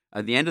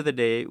At the end of the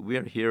day, we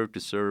are here to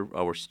serve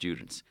our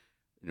students,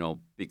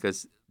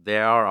 because they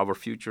are our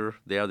future.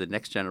 They are the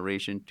next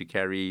generation to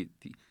carry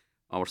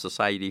our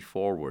society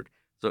forward.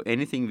 So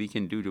anything we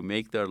can do to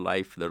make their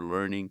life, their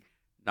learning,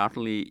 not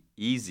only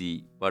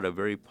easy, but a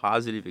very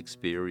positive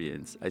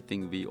experience, I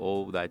think we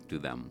owe that to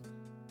them.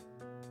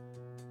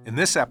 In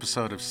this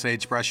episode of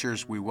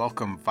Sagebrushers, we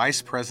welcome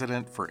Vice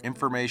President for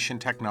Information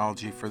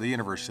Technology for the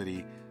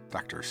University,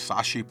 Dr.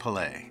 Sasi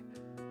Pillay.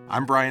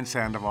 I'm Brian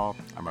Sandoval.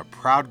 I'm a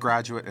proud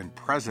graduate and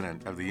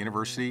president of the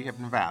University of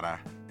Nevada,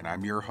 and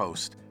I'm your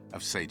host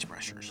of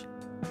Sagebrushers.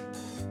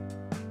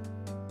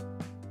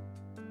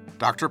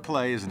 Dr.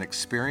 Pillay is an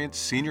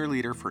experienced senior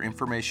leader for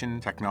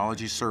information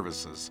technology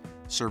services,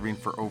 serving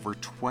for over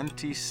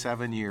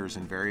 27 years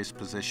in various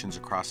positions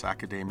across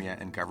academia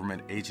and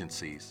government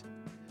agencies.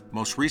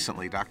 Most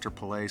recently, Dr.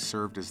 Pillay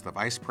served as the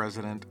Vice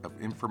President of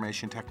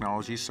Information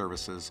Technology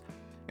Services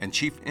and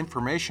Chief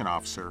Information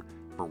Officer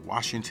for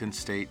Washington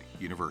State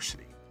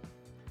University.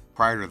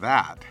 Prior to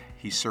that,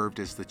 he served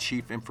as the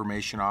Chief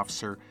Information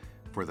Officer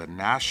for the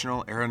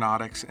National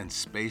Aeronautics and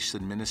Space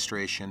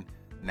Administration,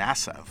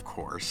 NASA, of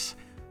course,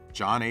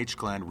 John H.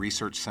 Glenn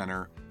Research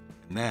Center,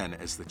 and then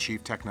as the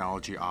Chief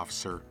Technology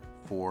Officer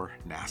for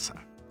NASA.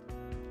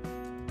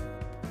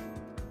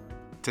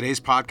 Today's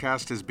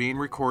podcast is being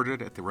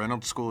recorded at the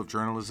Reynolds School of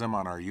Journalism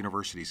on our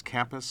university's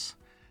campus.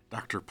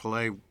 Dr.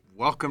 Pillay,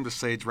 welcome to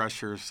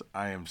Sagebrushers.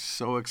 I am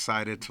so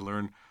excited to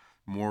learn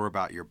more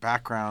about your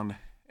background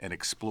and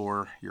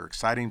explore your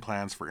exciting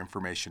plans for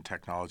information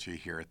technology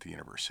here at the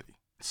university.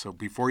 So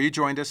before you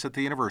joined us at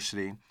the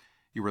university,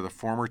 you were the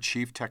former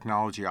Chief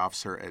Technology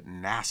Officer at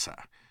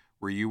NASA,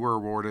 where you were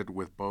awarded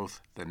with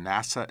both the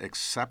NASA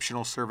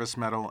Exceptional Service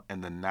Medal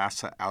and the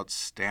NASA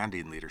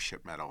Outstanding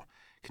Leadership Medal.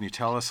 Can you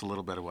tell us a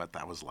little bit of what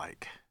that was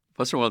like?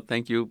 First of all,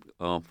 thank you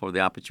for the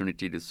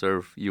opportunity to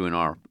serve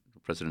UNR,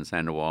 President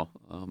Sandoval,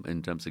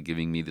 in terms of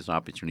giving me this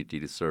opportunity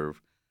to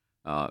serve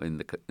in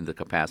the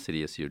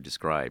capacity as you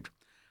described.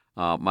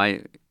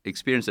 My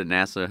experience at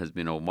NASA has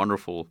been a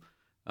wonderful,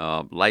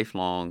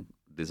 lifelong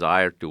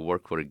desire to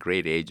work for a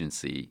great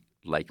agency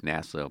like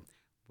NASA,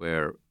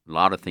 where a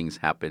lot of things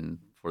happen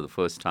for the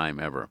first time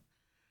ever.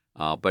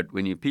 But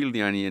when you peel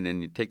the onion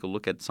and you take a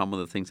look at some of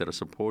the things that are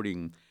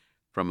supporting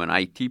from an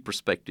IT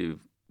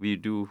perspective, we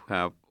do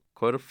have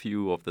quite a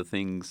few of the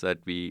things that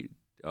we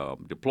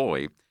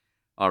deploy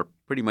are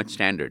pretty much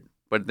standard.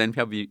 But then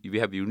we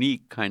have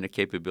unique kind of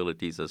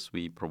capabilities as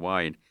we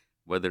provide,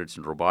 whether it's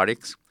in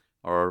robotics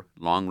or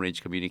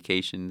long-range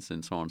communications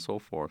and so on and so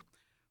forth,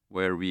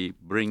 where we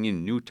bring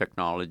in new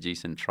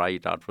technologies and try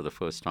it out for the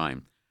first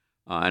time.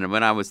 And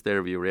when I was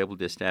there, we were able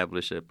to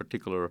establish a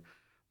particular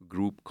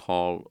group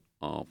called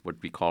what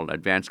we call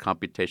Advanced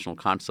Computational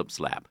Concepts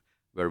Lab,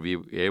 where we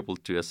were able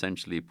to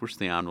essentially push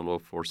the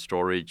envelope for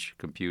storage,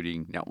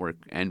 computing, network,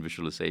 and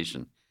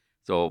visualization.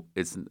 So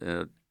it's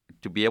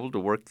to be able to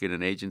work in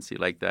an agency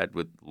like that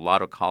with a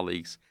lot of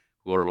colleagues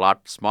who are a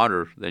lot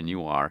smarter than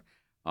you are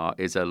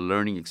is a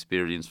learning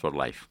experience for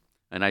life.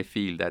 And I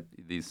feel that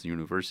these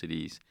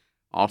universities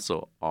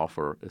also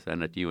offer,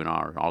 and at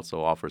UNR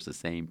also offers the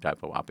same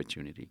type of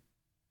opportunity.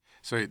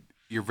 So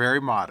you're very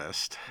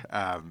modest.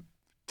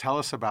 Tell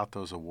us about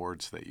those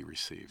awards that you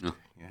received.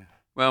 Yeah.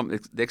 Well,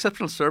 the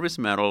Exceptional Service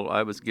Medal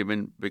I was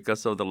given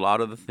because of a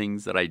lot of the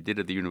things that I did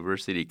at the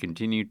university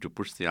continued to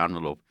push the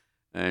envelope.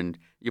 And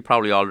you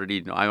probably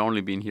already know, I've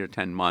only been here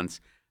 10 months,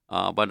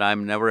 but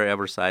I'm never,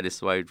 ever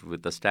satisfied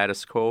with the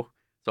status quo.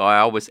 So I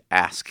always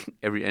ask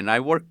and I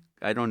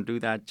don't do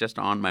that just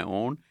on my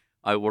own.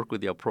 I work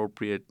with the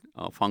appropriate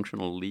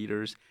functional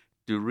leaders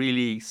to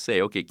really say,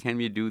 okay, can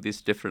we do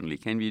this differently?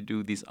 Can we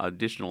do these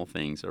additional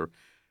things? Or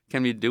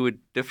can we do it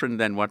different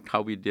than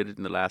how we did it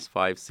in the last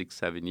 5, 6,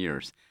 7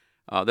 years?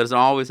 There's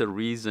always a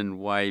reason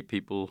why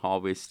people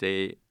always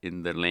stay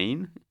in their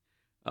lane,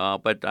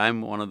 but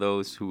I'm one of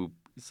those who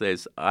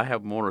says I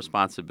have more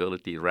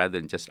responsibility rather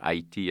than just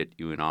IT at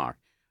UNR.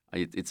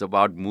 It's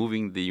about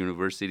moving the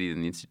university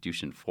and the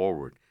institution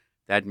forward.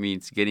 That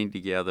means getting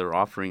together,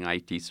 offering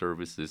IT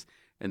services,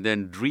 and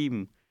then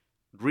dreaming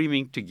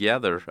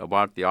together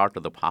about the art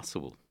of the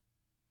possible.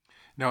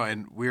 No,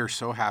 and we are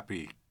so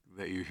happy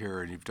that you're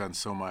here and you've done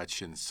so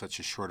much in such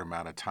a short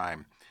amount of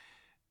time.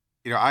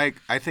 I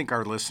think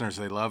our listeners,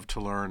 they love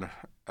to learn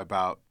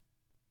about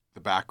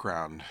the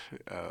background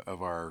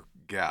of our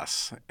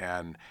guests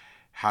and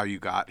how you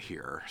got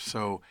here.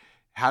 So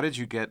how did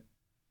you get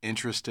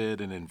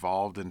interested and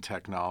involved in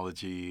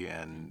technology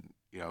and,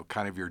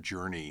 kind of your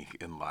journey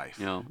in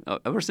life?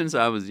 Ever since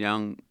I was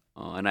young,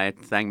 and I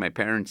thank my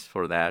parents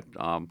for that,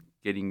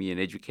 getting me an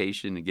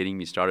education and getting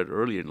me started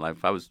early in life.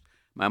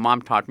 My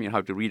mom taught me how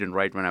to read and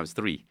write when I was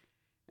 3.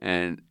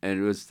 And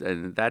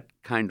that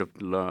kind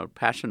of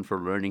passion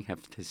for learning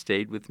has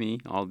stayed with me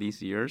all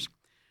these years.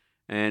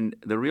 And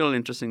the real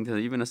interesting thing,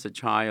 even as a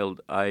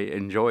child, I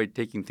enjoyed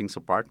taking things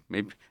apart,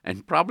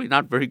 and probably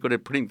not very good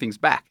at putting things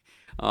back.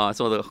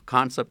 So the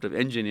concept of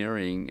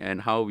engineering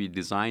and how we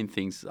design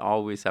things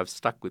always have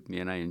stuck with me,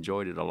 and I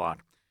enjoyed it a lot.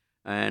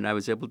 And I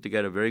was able to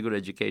get a very good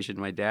education.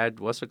 My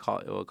dad was a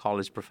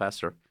college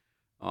professor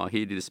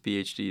He did his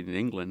PhD in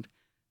England,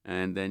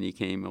 and then he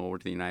came over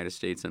to the United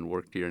States and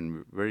worked here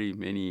in very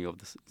many of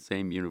the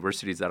same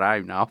universities that I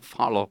now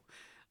follow.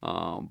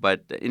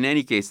 But in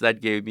any case,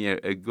 that gave me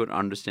a good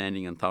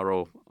understanding and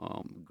thorough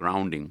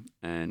grounding.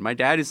 And my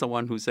dad is the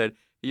one who said,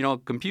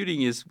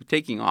 computing is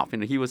taking off.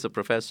 He was a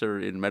professor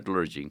in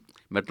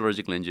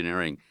metallurgical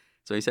engineering.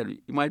 So he said,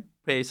 you might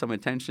pay some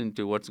attention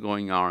to what's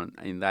going on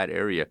in that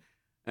area.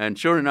 And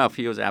sure enough,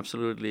 he was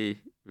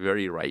absolutely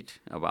very right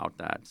about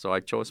that. So I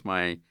chose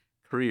my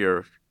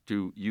career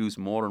to use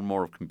more and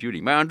more of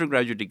computing. My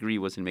undergraduate degree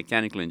was in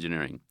mechanical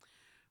engineering.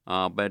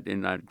 But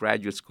in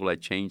graduate school, I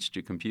changed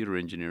to computer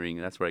engineering.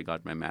 That's where I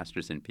got my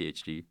master's and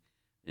PhD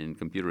in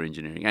computer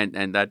engineering.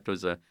 And that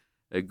was a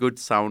good,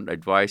 sound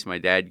advice my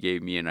dad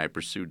gave me, and I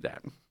pursued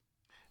that.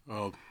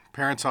 Well,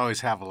 parents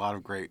always have a lot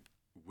of great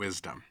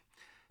wisdom.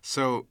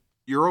 So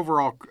your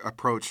overall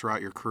approach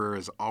throughout your career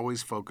is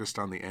always focused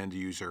on the end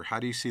user. How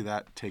do you see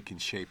that taking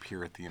shape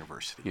here at the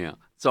university? Yeah.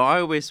 So I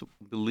always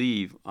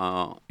believe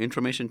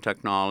information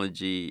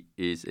technology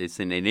is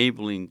an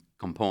enabling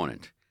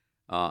component.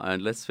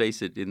 And let's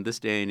face it, in this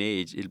day and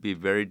age, it'll be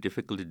very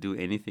difficult to do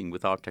anything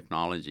without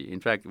technology.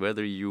 In fact,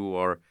 whether you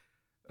are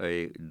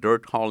a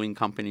dirt hauling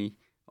company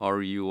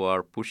or you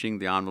are pushing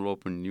the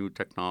envelope in new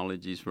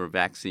technologies for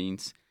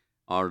vaccines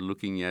or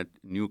looking at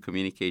new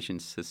communication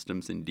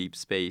systems in deep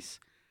space,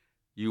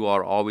 you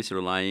are always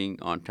relying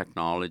on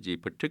technology,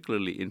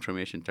 particularly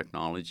information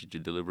technology, to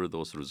deliver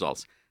those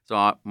results.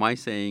 So my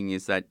saying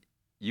is that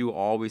you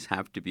always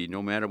have to be,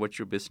 no matter what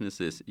your business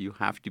is, you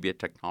have to be a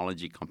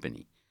technology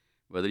company.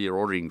 Whether you're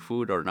ordering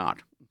food or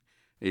not,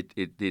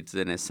 it's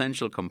an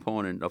essential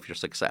component of your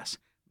success.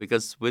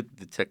 Because with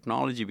the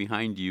technology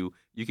behind you,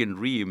 you can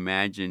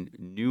reimagine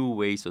new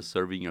ways of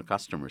serving your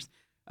customers.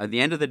 At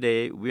the end of the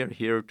day, we are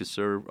here to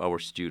serve our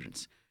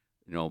students,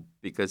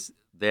 because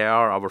they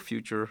are our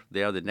future.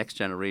 They are the next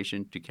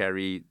generation to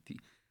carry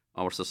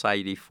our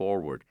society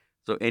forward.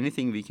 So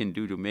anything we can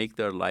do to make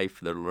their life,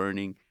 their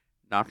learning,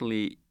 not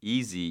only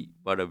easy,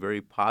 but a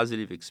very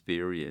positive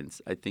experience,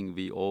 I think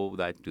we owe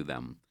that to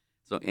them.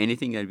 So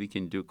anything that we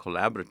can do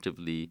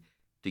collaboratively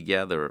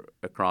together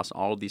across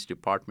all these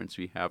departments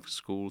we have,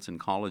 schools and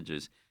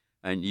colleges,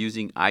 and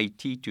using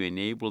IT to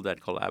enable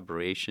that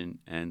collaboration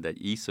and that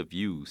ease of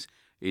use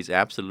is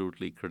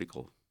absolutely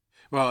critical.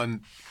 Well,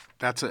 and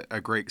that's a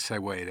great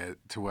segue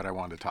to what I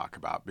want to talk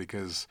about,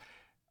 because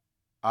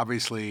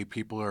obviously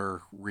people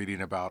are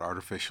reading about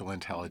artificial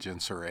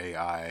intelligence or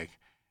AI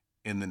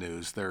in the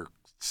news. They're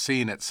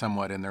seeing it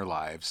somewhat in their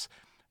lives.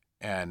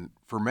 And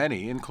for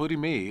many,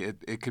 including me,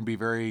 it can be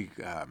very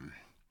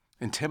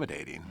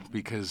intimidating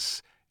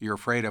because you're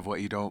afraid of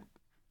what you don't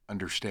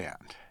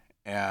understand.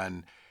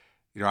 And,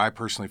 I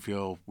personally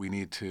feel we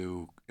need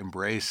to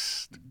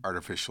embrace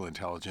artificial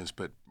intelligence,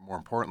 but more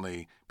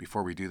importantly,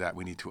 before we do that,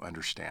 we need to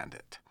understand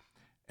it.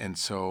 And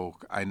so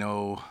I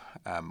know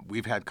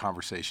we've had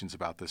conversations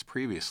about this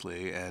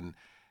previously, and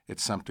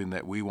it's something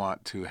that we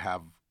want to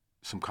have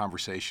some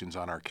conversations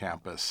on our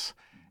campus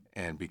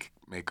and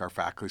make our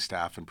faculty,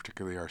 staff, and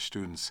particularly our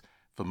students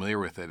familiar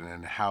with it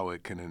and how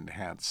it can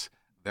enhance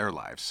their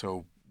lives.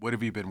 So what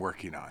have you been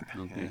working on?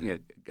 Okay.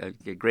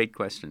 Yeah, great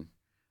question.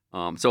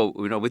 So,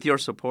 with your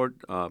support,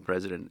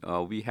 President,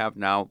 we have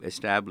now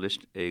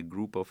established a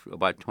group of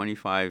about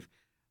 25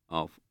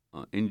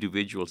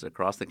 individuals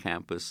across the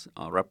campus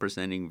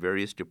representing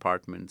various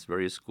departments,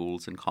 various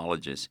schools and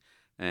colleges.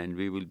 And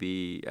we will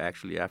be,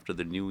 actually, after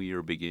the new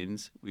year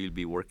begins, we'll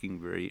be working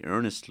very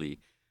earnestly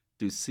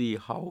to see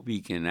how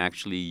we can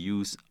actually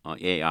use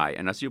AI.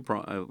 And as you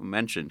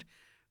mentioned,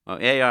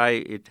 AI,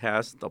 it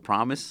has the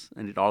promise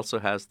and it also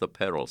has the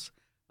perils.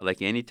 Like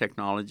any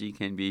technology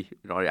can be,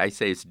 I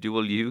say it's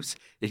dual use.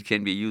 It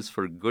can be used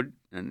for good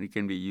and it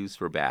can be used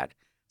for bad.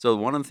 So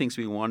one of the things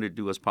we want to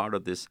do as part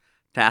of this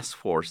task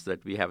force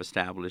that we have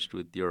established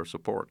with your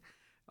support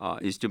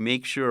is to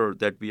make sure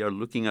that we are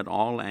looking at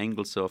all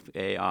angles of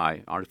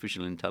AI,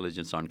 artificial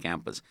intelligence on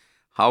campus,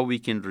 how we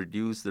can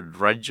reduce the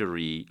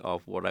drudgery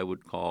of what I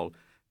would call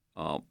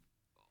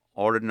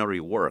ordinary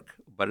work,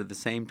 but at the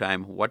same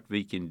time, what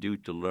we can do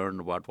to learn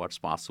about what's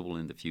possible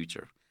in the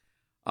future.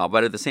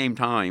 But at the same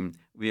time,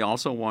 we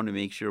also want to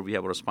make sure we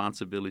have a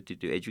responsibility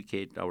to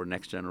educate our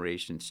next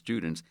generation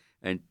students,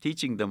 and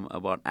teaching them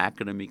about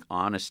academic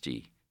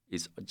honesty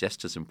is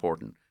just as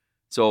important.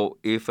 So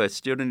if a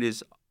student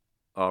is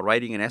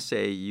writing an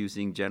essay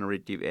using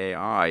generative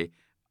AI,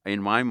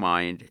 in my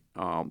mind,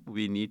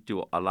 we need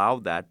to allow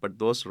that, but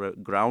those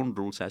ground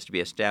rules has to be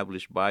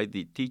established by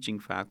the teaching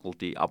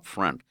faculty up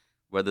front.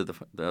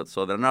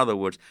 So in other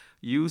words,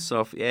 use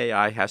of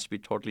AI has to be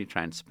totally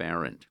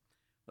transparent.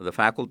 The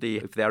faculty,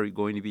 if they're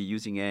going to be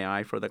using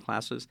AI for the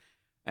classes,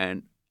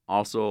 and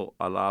also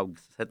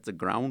set the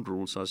ground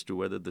rules as to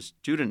whether the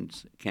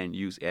students can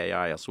use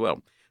AI as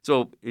well.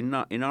 So in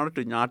order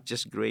to not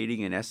just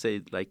grading an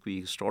essay like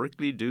we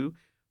historically do,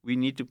 we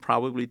need to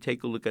probably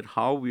take a look at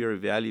how we are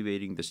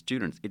evaluating the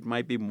students. It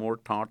might be more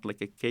taught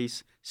like a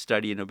case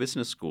study in a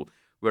business school,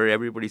 where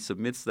everybody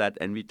submits that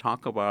and we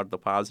talk about the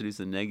positives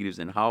and negatives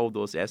and how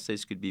those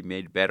essays could be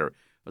made better.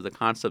 Are the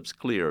concepts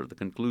clear? The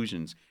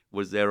conclusions?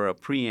 Was there a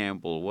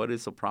preamble? What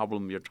is the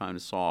problem you're trying to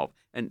solve?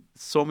 And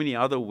so many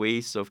other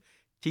ways of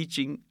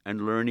teaching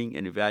and learning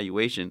and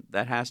evaluation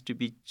that has to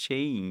be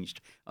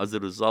changed as a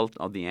result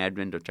of the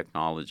advent of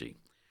technology.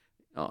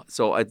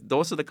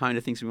 Those are the kind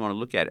of things we want to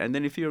look at. And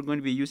then if you're going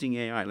to be using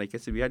AI, like I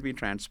said, we got to be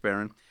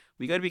transparent.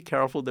 We got to be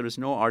careful there is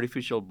no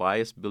artificial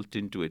bias built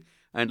into it.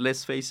 And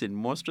let's face it,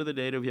 most of the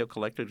data we have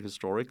collected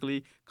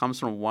historically comes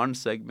from one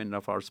segment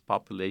of our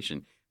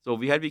population. So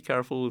we have to be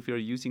careful if you're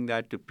using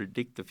that to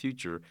predict the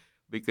future,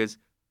 because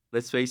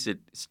let's face it,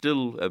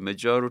 still a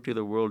majority of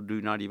the world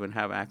do not even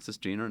have access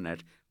to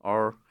internet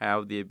or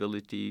have the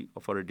ability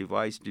for a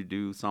device to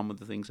do some of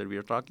the things that we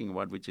are talking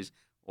about, which is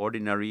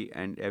ordinary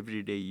and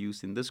everyday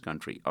use in this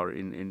country or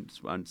in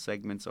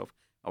segments of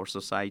our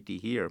society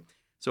here.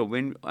 So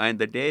and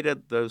the data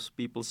those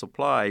people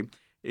supply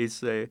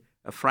is a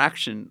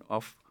fraction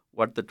of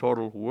what the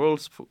total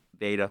world's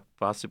data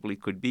possibly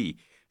could be.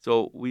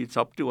 So it's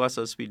up to us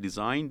as we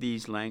design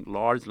these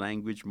large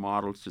language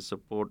models to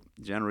support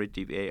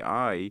generative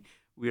AI.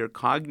 We are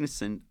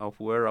cognizant of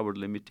where our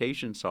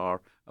limitations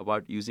are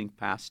about using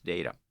past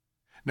data.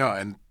 No,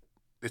 and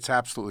it's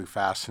absolutely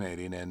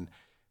fascinating, and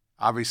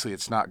obviously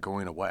it's not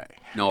going away.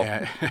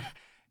 No.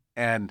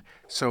 And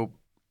so,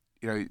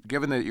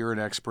 given that you're an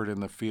expert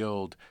in the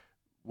field,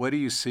 what do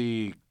you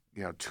see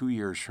 2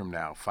 years from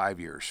now, 5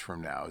 years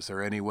from now? Is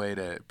there any way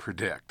to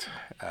predict?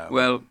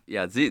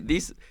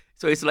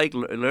 So it's like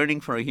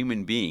learning for a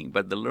human being,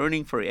 but the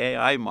learning for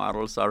AI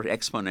models are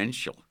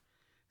exponential.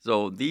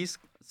 So these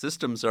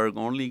systems are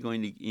only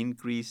going to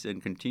increase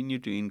and continue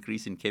to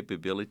increase in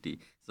capability.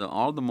 So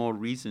all the more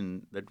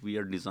reason that we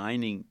are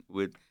designing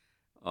with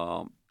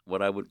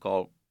what I would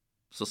call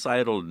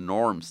societal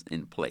norms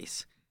in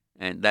place.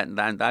 And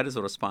that is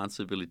a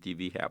responsibility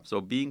we have. So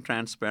being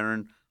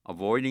transparent,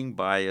 avoiding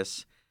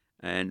bias,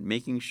 and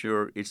making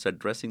sure it's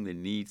addressing the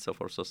needs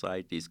of our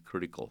society is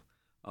critical.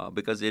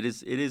 Because it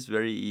is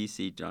very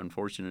easy to,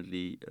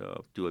 unfortunately,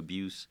 to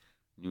abuse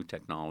new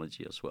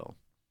technology as well.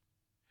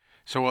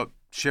 So we'll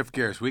shift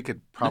gears. We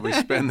could probably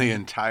spend the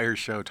entire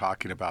show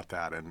talking about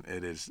that, and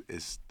it is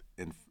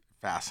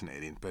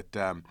fascinating. But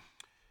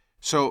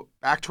so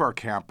back to our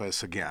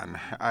campus again.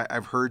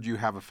 I've heard you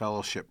have a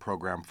fellowship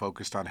program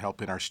focused on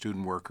helping our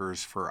student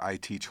workers for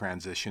IT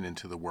transition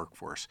into the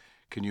workforce.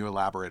 Can you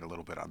elaborate a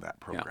little bit on that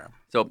program?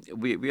 Yeah. So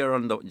we are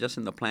just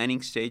in the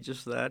planning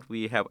stages of that.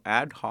 We have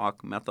ad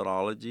hoc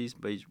methodologies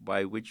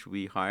by which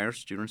we hire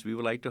students. We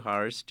would like to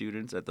hire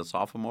students at the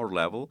sophomore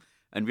level,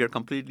 and we are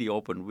completely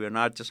open. We are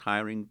not just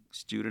hiring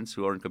students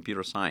who are in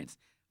computer science,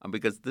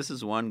 because this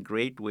is one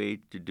great way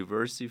to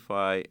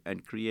diversify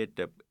and create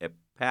a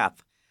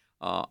path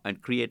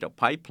and create a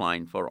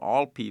pipeline for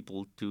all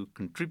people to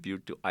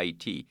contribute to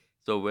IT.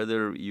 So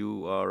whether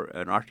you are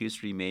an art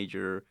history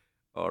major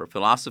or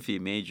philosophy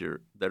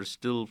major, there's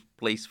still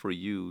place for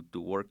you to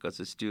work as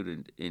a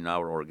student in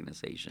our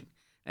organization.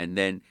 And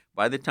then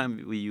by the time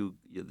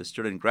the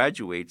student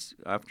graduates,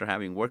 after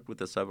having worked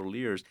with us several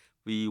years,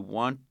 we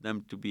want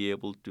them to be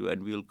able to,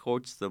 and we'll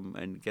coach them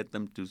and get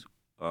them to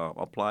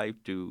apply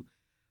to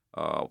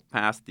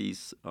pass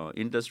these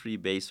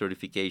industry-based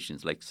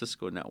certifications like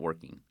Cisco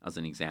networking, as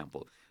an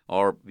example,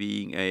 or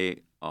being a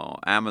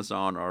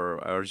Amazon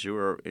or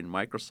Azure in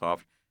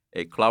Microsoft,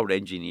 a cloud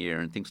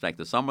engineer and things like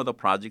that. Some of the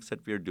projects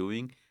that we're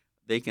doing,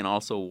 they can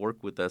also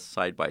work with us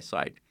side by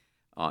side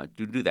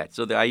to do that.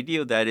 So the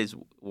idea of that is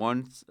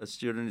once a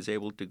student is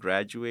able to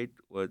graduate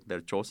with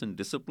their chosen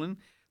discipline,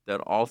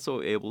 they're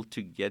also able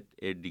to get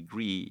a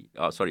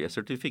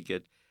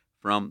certificate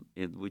from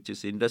which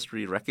is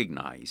industry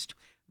recognized.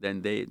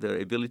 Then the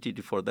ability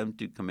for them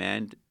to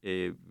command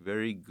a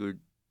very good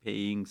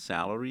paying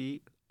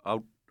salary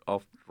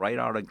right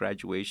out of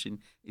graduation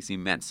is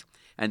immense.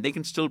 And they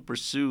can still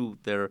pursue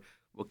their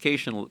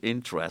vocational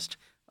interest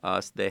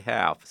as they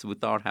have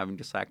without having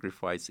to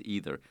sacrifice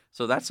either.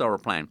 So that's our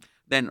plan.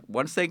 Then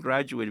once they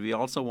graduate, we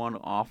also want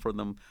to offer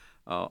them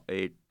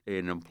an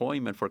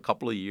employment for a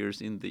couple of years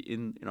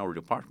in our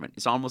department.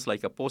 It's almost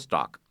like a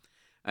postdoc.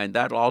 And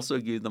that also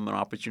gives them an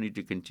opportunity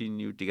to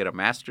continue to get a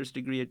master's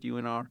degree at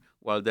UNR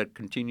while they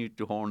continue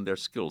to hone their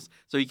skills.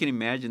 So you can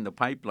imagine the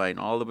pipeline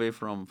all the way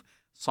from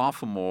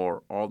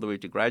sophomore all the way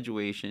to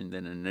graduation,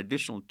 then an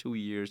additional 2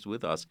 years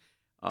with us.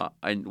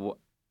 And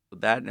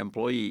that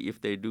employee,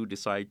 if they do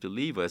decide to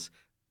leave us,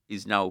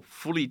 is now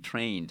fully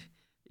trained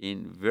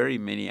in very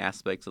many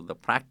aspects of the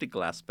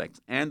practical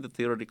aspects and the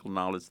theoretical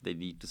knowledge they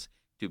need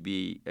to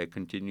be a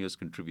continuous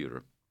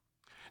contributor.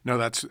 No,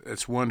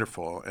 that's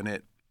wonderful. And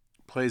it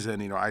plays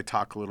in, I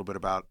talk a little bit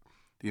about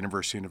the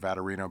University of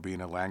Nevada, Reno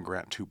being a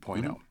land-grant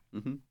 2.0. Mm-hmm.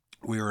 Mm-hmm.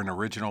 We are an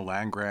original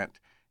land-grant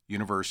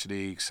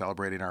university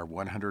celebrating our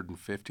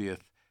 150th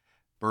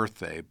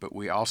birthday, but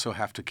we also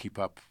have to keep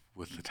up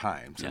with the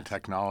times and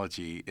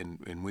technology,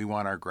 and we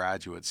want our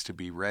graduates to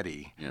be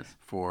ready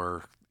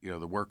for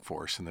the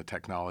workforce and the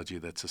technology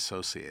that's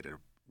associated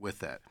with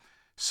that.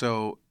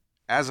 So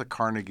as a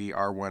Carnegie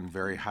R1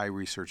 very high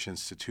research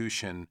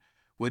institution,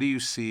 what do you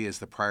see as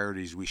the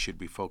priorities we should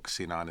be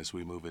focusing on as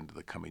we move into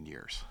the coming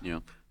years?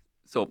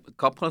 So a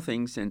couple of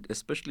things, and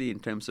especially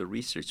in terms of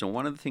research. So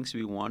one of the things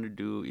we want to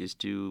do is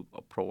to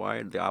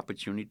provide the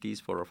opportunities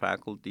for our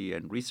faculty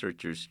and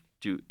researchers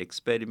to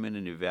experiment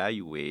and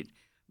evaluate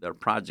their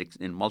projects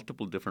in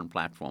multiple different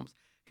platforms.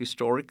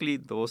 Historically,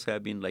 those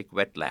have been like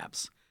wet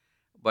labs.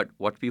 But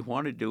what we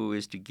want to do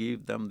is to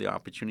give them the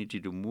opportunity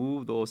to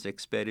move those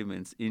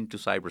experiments into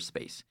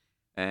cyberspace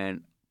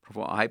and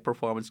high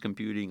performance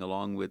computing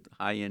along with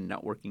high end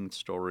networking,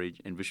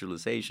 storage, and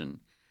visualization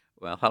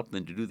will help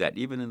them to do that.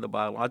 Even in the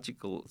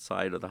biological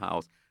side of the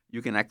house,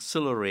 you can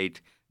accelerate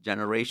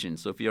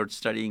generations. So if you're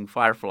studying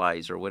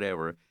fireflies or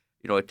whatever,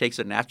 it takes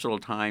a natural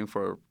time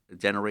for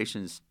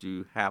generations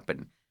to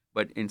happen.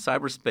 But in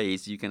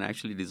cyberspace, you can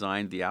actually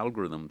design the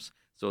algorithms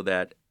so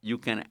that you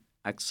can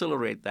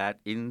accelerate that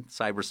in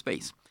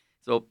cyberspace.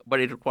 So,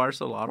 but it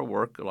requires a lot of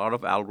work, a lot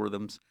of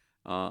algorithms,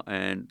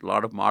 and a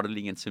lot of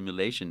modeling and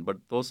simulation. But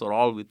those are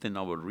all within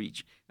our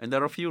reach. And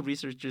there are a few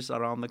researchers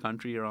around the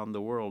country, around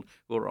the world,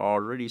 who are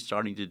already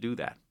starting to do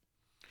that,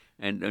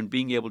 and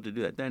being able to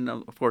do that. Then,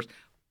 of course,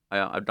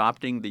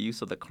 adopting the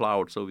use of the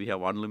cloud, so we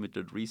have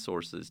unlimited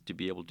resources to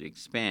be able to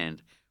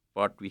expand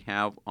what we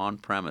have on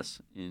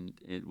premise, and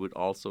it would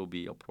also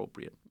be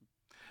appropriate.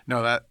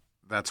 No,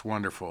 that's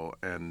wonderful,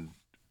 and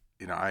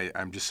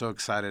I'm just so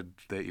excited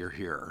that you're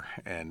here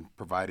and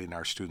providing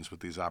our students with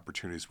these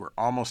opportunities. We're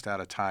almost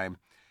out of time.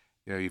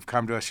 You've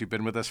come to us. You've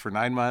been with us for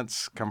 9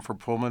 months. Come from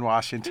Pullman,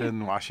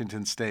 Washington,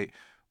 Washington State.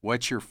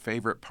 What's your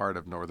favorite part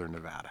of Northern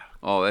Nevada?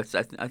 Oh, I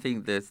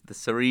think the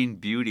serene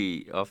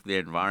beauty of the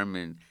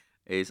environment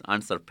is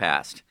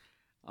unsurpassed.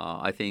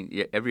 I think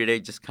every day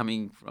just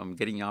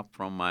getting up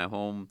from my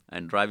home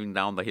and driving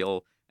down the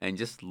hill and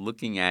just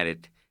looking at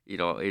it,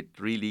 it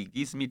really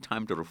gives me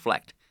time to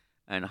reflect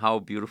and how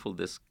beautiful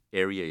this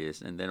area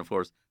is. And then, of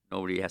course,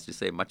 nobody has to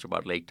say much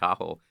about Lake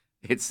Tahoe.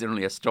 It's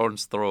only a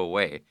stone's throw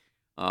away.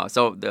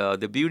 So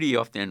the beauty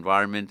of the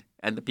environment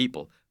and the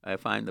people. I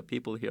find the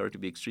people here to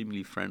be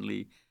extremely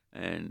friendly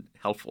and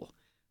helpful.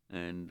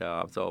 And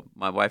so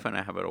my wife and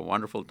I have had a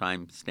wonderful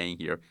time staying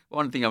here.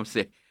 One thing I would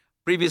say,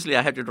 previously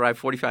I had to drive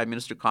 45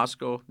 minutes to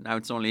Costco. Now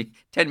it's only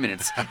 10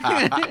 minutes.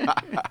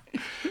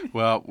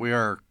 Well, we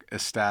are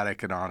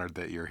ecstatic and honored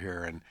that you're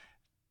here. And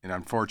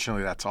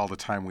unfortunately, that's all the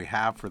time we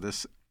have for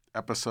this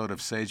episode of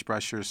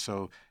Sagebrushers.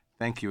 So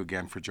thank you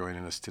again for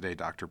joining us today,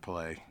 Dr.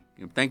 Pillay.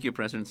 Thank you,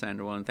 President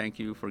Sandoval, and thank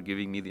you for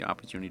giving me the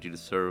opportunity to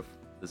serve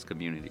this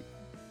community.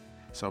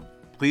 So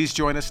please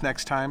join us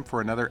next time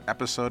for another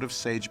episode of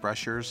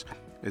Sagebrushers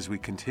as we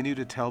continue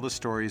to tell the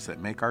stories that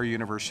make our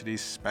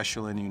universities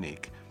special and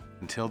unique.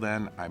 Until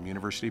then, I'm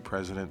University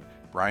President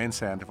Brian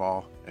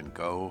Sandoval, and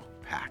go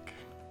Pack.